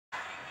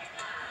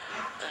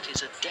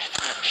is a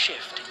definite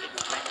shift in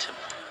momentum.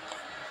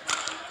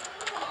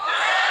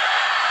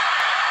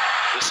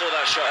 We saw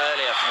that shot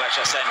earlier from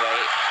lakshya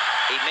where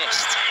he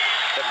missed,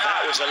 but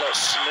that was a lot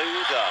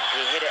smoother.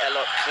 He hit it a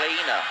lot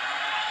cleaner.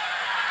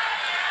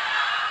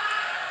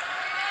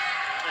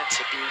 That's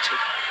a beauty.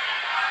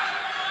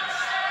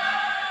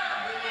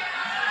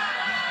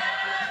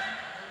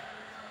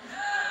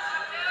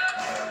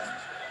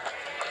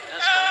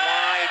 That's gone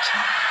wide.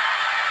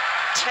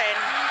 10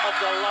 of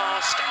the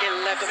last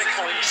 11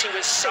 points. He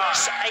was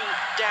 6-8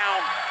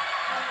 down.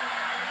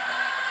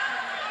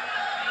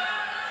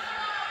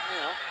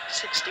 Now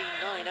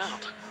 16-9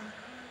 up.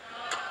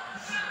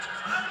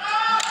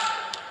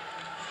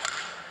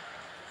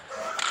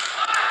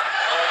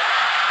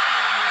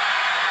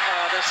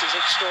 Oh, this is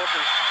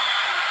extraordinary.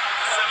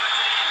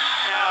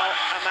 How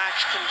a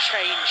match can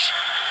change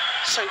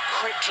so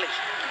quickly.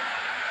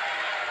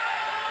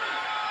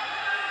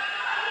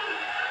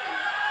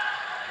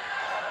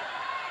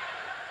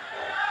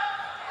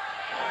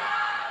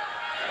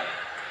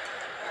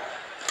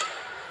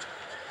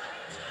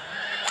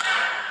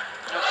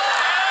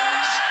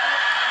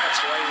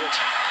 That's wayward.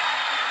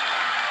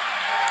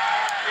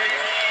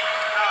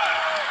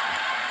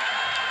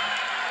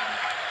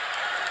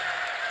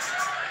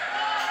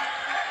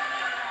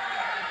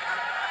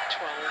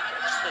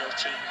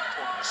 13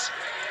 points.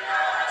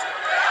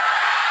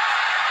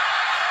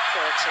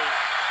 13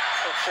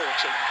 or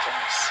 14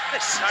 points.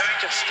 This is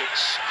just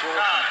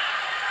extraordinary.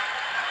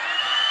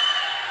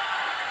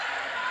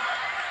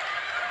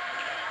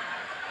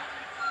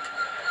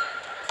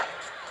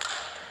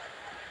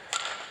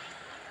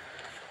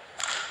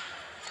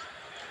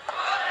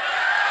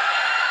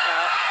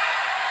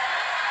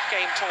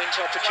 Game point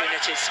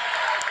opportunities.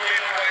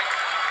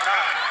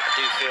 I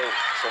do feel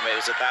from it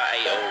was about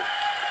 8-all.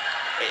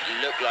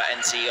 It looked like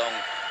NC Young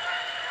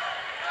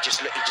he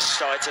just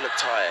started to look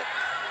tired.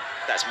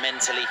 That's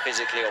mentally,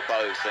 physically, or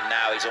both. And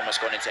now he's almost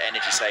gone into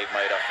energy save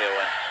mode, I feel,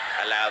 and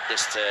allowed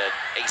this to.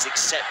 He's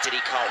accepted he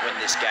can't win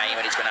this game,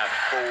 and he's going to have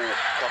full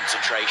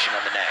concentration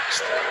on the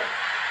next.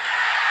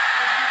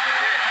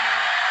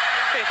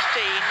 15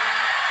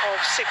 of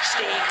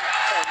 16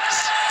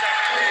 points.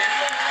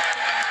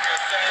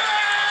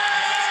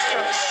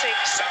 From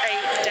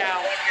 6-8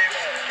 down.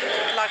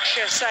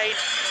 Lakshya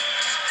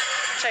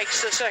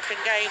takes the second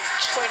game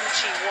 21-9.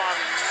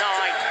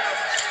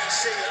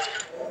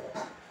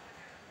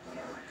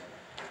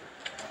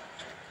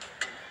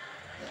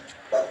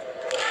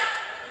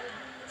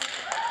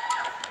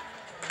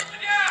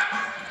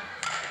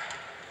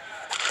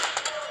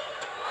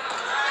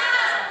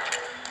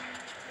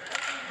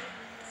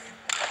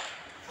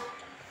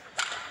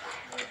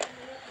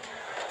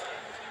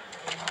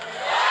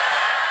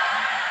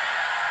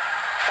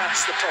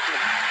 That's the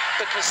problem,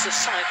 because the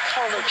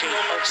psychology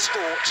of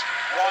sport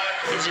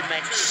is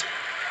immense.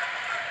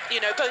 You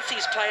know, both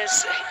these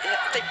players,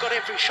 they've got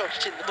every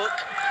shot in the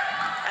book.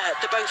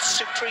 They're both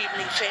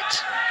supremely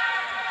fit.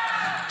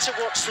 So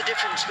what's the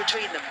difference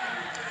between them?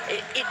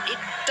 It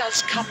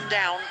does come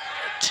down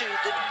to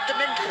the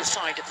mental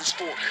side of the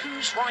sport.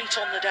 Who's right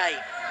on the day?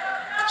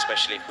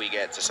 Especially if we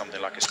get to something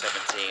like a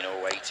 17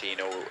 or 18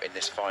 or in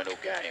this final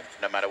game.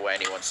 No matter what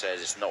anyone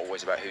says, it's not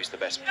always about who's the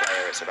best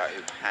player, it's about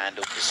who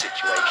handled the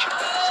situation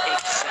best.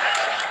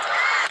 Exactly.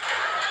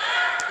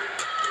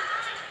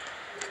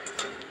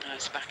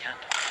 Nice backhand.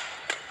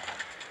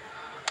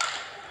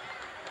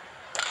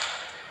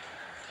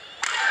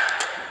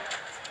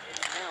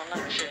 Now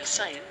Lakshya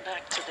saying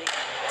back to the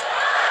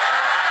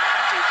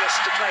happy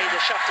just to play the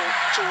shuttle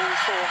to all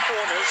four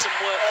corners and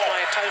work my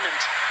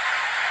opponent.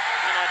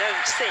 And I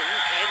don't think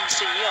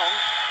NC Young,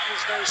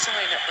 there's no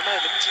sign at the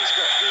moment, he's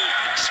got the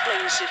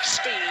explosive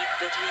speed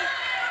that he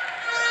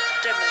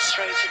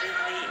demonstrated in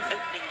the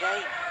opening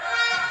game.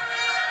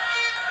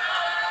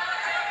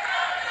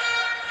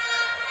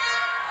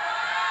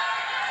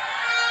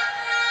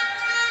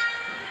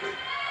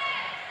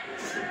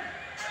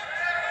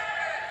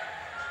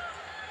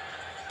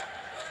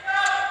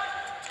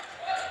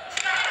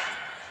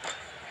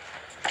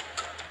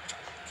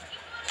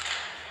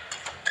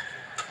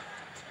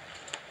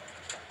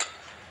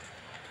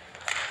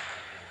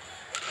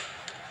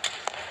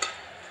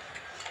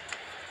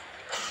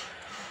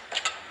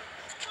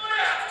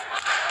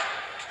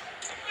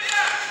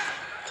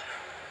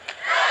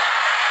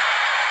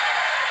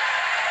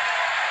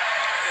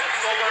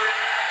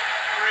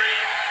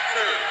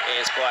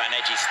 It's quite an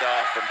edgy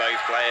start from both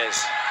players.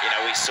 You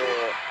know, we saw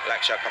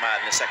Lakshya come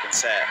out in the second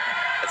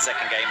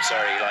game,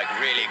 like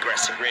really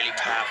aggressive, really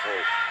powerful.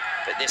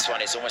 But this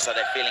one, it's almost like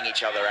they're feeling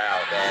each other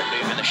out. They're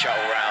moving the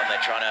shuttle around.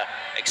 They're trying to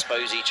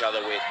expose each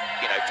other with,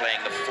 you know, playing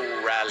the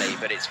full rally.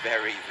 But it's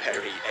very,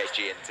 very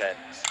edgy and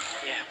tense.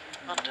 Yeah,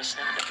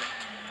 understandably.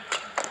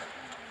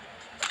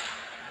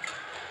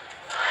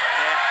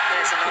 Yeah,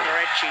 there's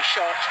another edgy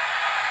shot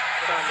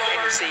from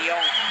NC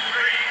Young.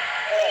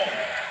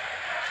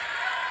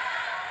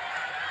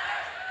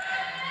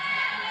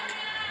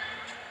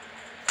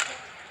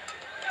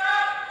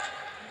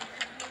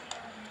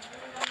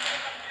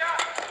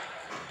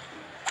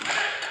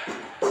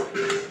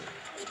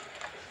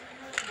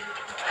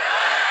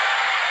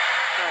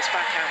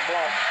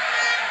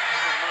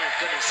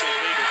 NC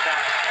needed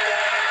that.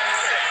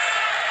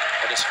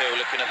 I just feel,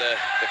 looking at the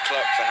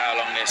clock for how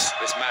long this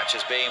match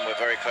has been, we're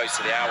very close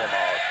to the hour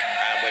mark,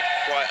 and we're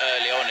quite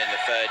early on in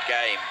the third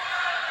game,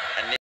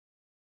 and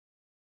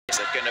this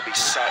is going to be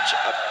such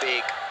a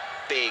big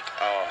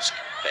ask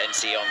for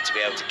NC on to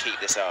be able to keep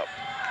this up.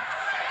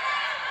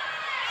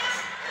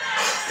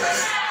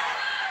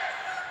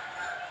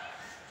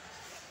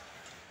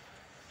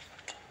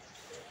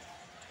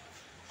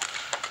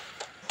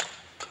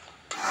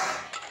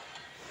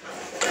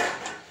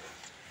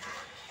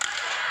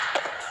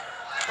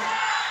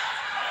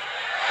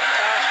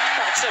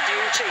 That's a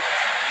beauty.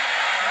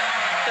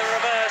 The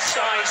reverse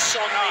slice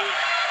on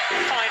the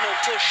final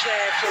push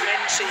there from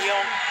NC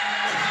Young,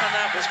 and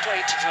that was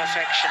played to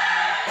perfection.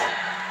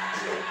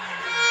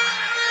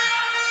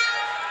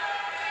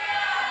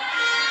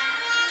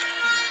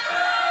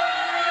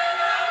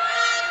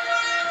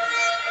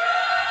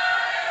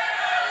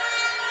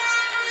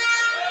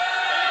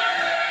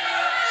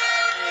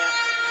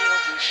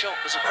 Shot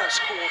was across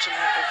court, and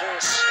that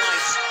reverse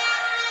slice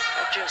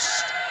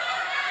just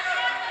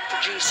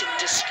producing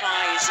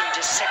disguise and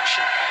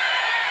deception.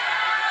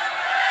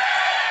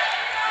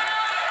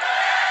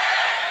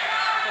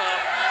 Well,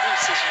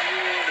 this is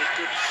really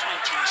good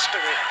fighting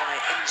spirit by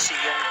NC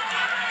Young.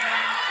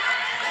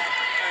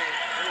 I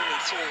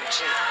really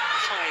thought at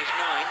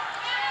 5-9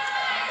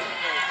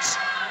 that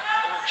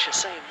Lakshya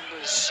Sen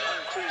was on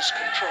cruise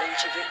control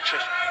to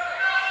victory.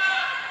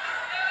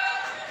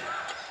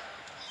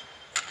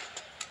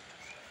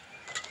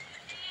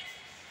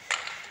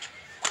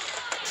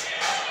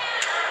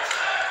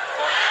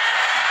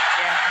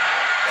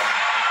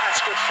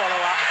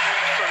 Follow-up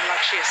from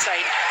Lakshya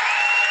Sen.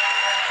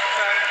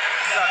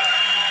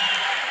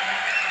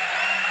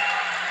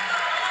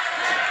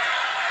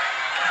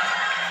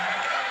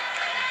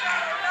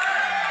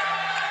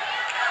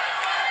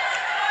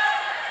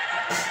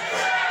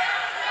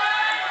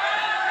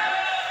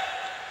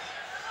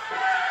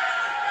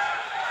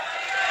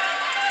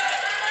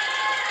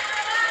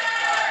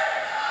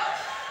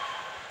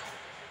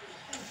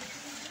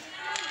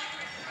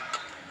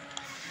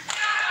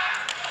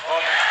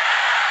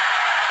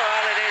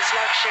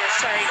 Lakshya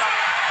Sen,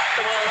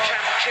 the World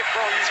Championship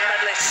bronze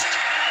medalist,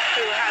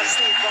 who has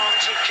the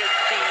advantage of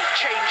the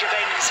change of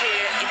ends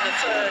here in the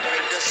third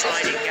and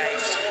deciding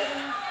game.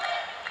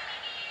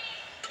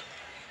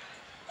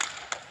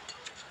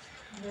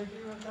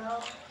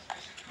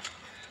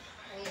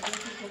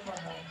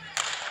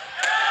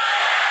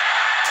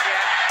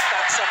 Yeah,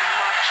 that's a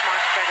much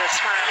better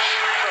smash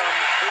from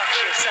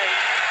Lakshya Sen.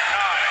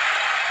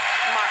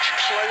 Much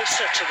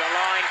closer to the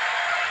line.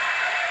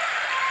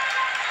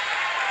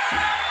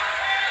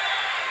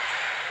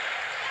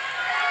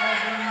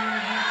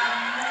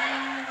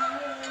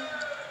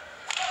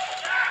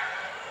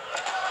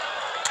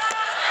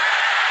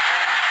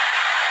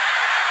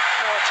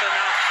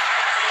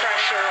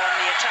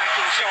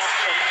 Attacking shot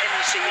from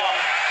NC Young.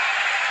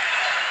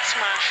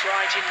 Smash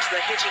right into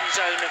the hitting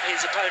zone of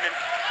his opponent.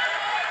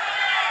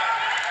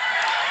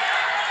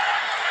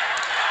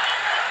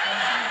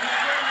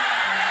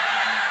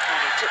 And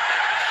he took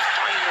that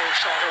final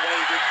shot away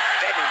with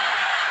venom.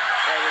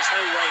 There was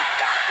no way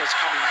that was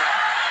coming back.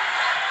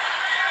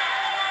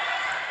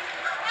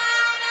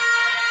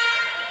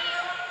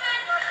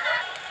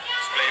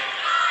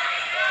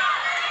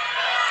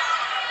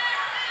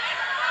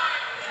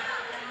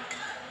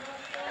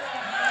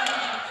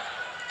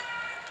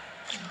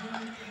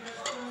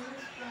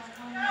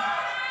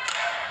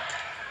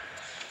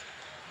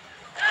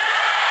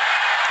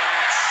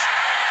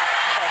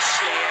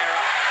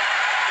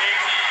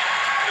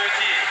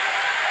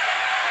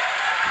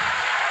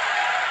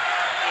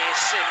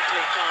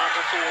 Simply can't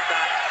afford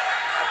that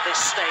at this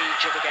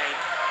stage of the game.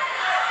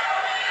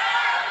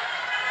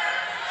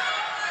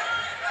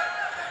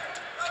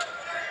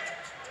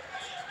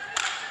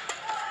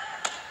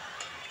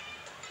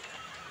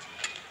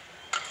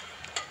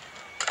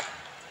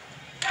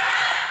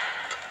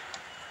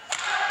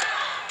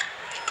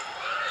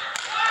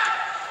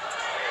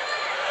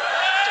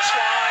 Just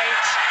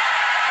wide,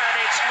 and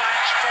it's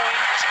match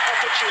point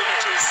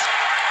opportunities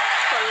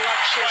for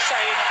Lakshya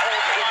Sen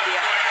of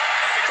India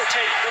to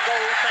take the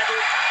gold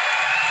medal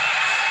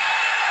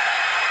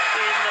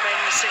in the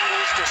men's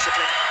singles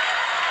discipline.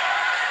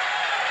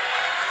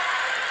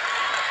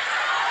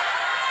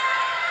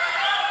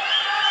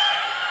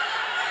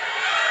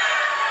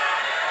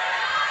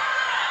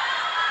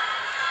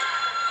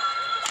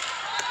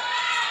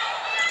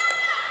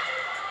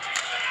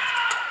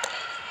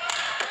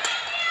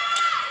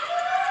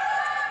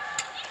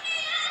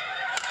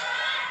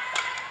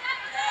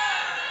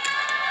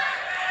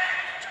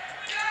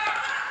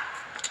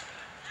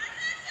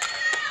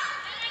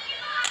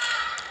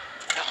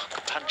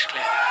 Punch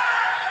clear.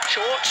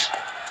 Short.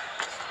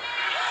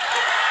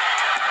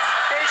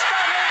 He's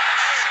done it!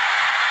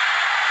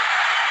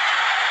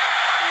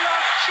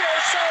 Lakshya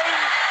Sen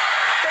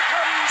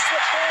becomes the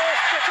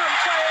fourth different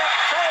player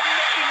from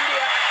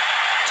India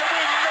to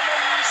win the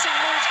men's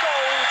singles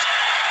gold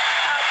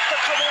at the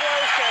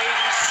Commonwealth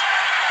Games.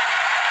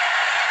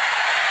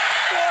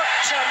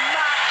 What a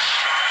match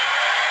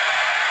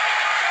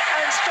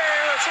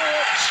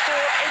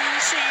for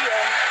MC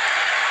Young,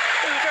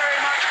 who very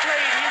much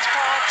played his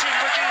part in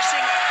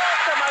producing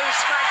the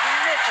most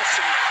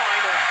magnificent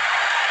final.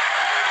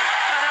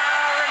 An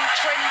hour and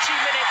 20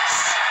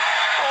 minutes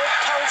of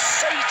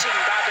pulsating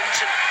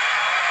badminton.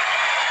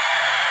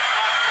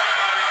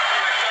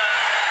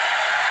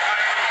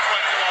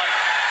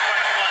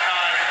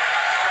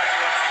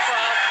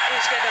 Well,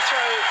 he's going to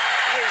throw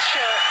his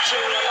shirt to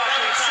a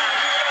lucky fan.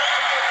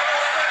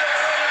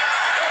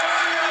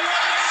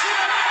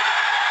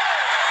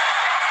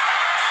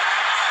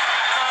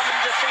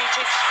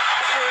 Undefeated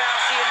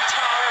throughout the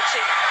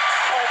entirety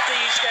of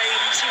these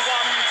games. He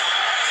won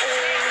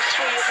all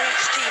 3 of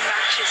his team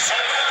matches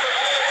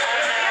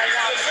and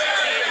now won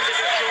the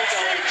individual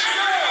gold.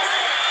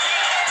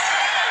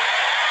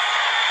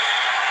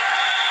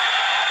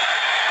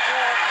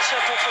 What a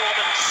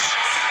performance.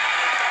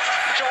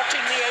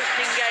 Dropping the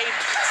opening game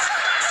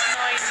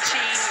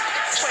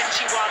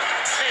 19-21,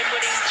 then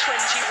winning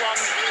 21-9,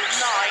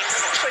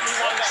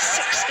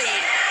 21-16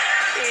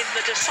 in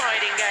the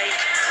deciding game.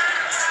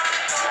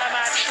 A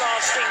match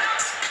lasting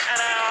an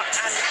hour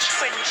and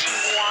 21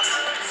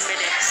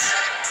 minutes.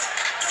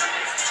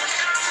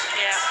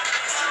 Yeah,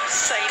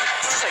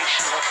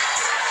 sensational.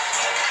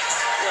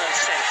 Well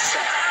said,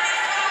 sir.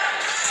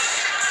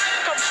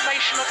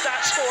 Confirmation of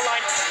that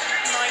scoreline,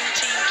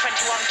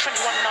 19-21,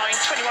 21-9,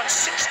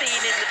 21-16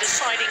 in the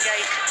deciding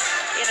game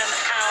in an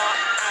hour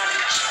and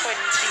 20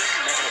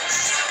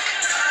 minutes.